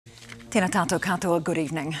Tēnā tātou katoa, good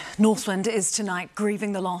evening. Northland is tonight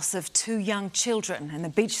grieving the loss of 2 young children in the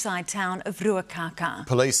beachside town of Ruakākā.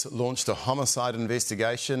 Police launched a homicide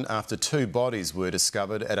investigation after 2 bodies were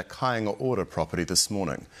discovered at a kāinga ora property this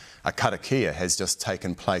morning. A karakia has just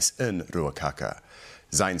taken place in Ruakākā.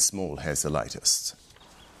 Zane Small has the latest.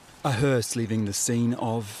 A hearse leaving the scene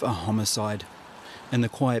of a homicide in the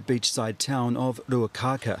quiet beachside town of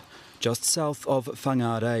Ruakākā, just south of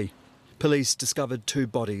Whangarei. Police discovered 2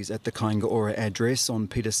 bodies at the kāinga ora address on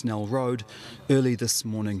Peter Snell Road early this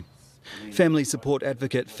morning. Family support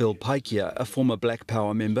advocate Phil Paikia, a former Black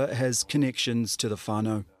Power member, has connections to the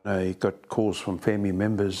whānau. I got calls from family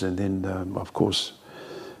members, and then of course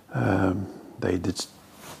they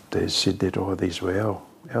said that these were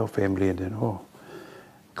our family, and then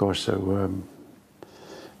gosh, so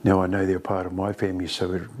now I know they're part of my family,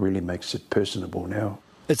 so it really makes it personable now.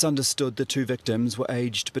 It's understood the 2 victims were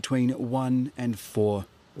aged between 1 and 4.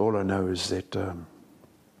 All I know is that,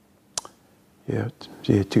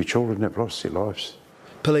 2 children have lost their lives.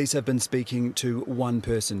 Police have been speaking to 1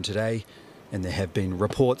 person today, and there have been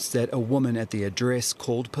reports that a woman at the address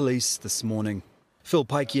called police this morning. Phil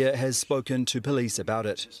Paikia has spoken to police about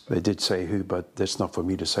it. They did say who, but that's not for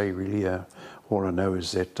me to say really. All I know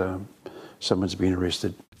is that someone's been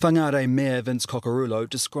arrested. Whangarei Mayor Vince Kokorulo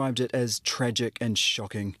described it as tragic and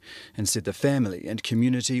shocking and said the family and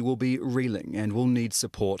community will be reeling and will need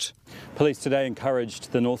support. Police today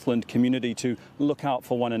encouraged the Northland community to look out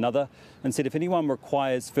for one another and said if anyone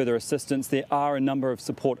requires further assistance, there are a number of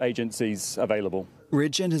support agencies available.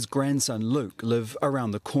 Reg and his grandson Luke live around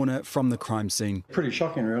the corner from the crime scene. Pretty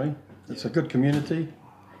shocking really. It's a good community.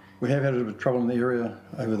 We have had a bit of trouble in the area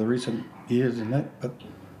over the recent years and that, but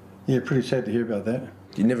yeah, pretty sad to hear about that.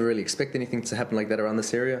 You never really expect anything to happen like that around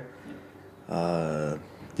this area. Just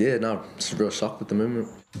a real shock with the movement.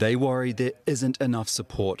 They worry there isn't enough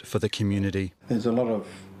support for the community. There's a lot of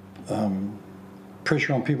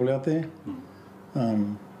pressure on people out there.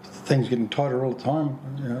 Things getting tighter all the time.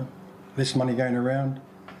 Less money going around.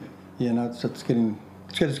 It's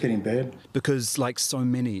getting bad. Because like so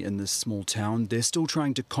many in this small town, they're still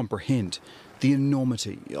trying to comprehend the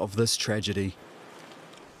enormity of this tragedy.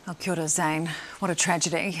 Oh, kia ora, Zane. What a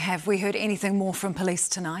tragedy. Have we heard anything more from police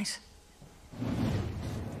tonight?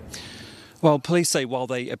 Well, police say while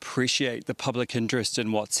they appreciate the public interest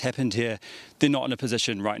in what's happened here, they're not in a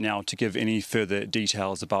position right now to give any further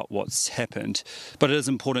details about what's happened. But it is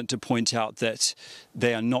important to point out that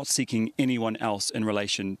they are not seeking anyone else in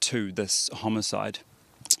relation to this homicide.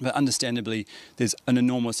 But understandably, there's an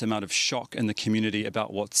enormous amount of shock in the community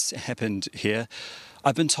about what's happened here.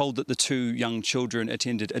 I've been told that the 2 young children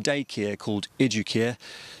attended a daycare called Educare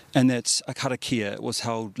and that a karakia was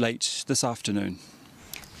held late this afternoon.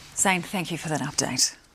 Zane, thank you for that update.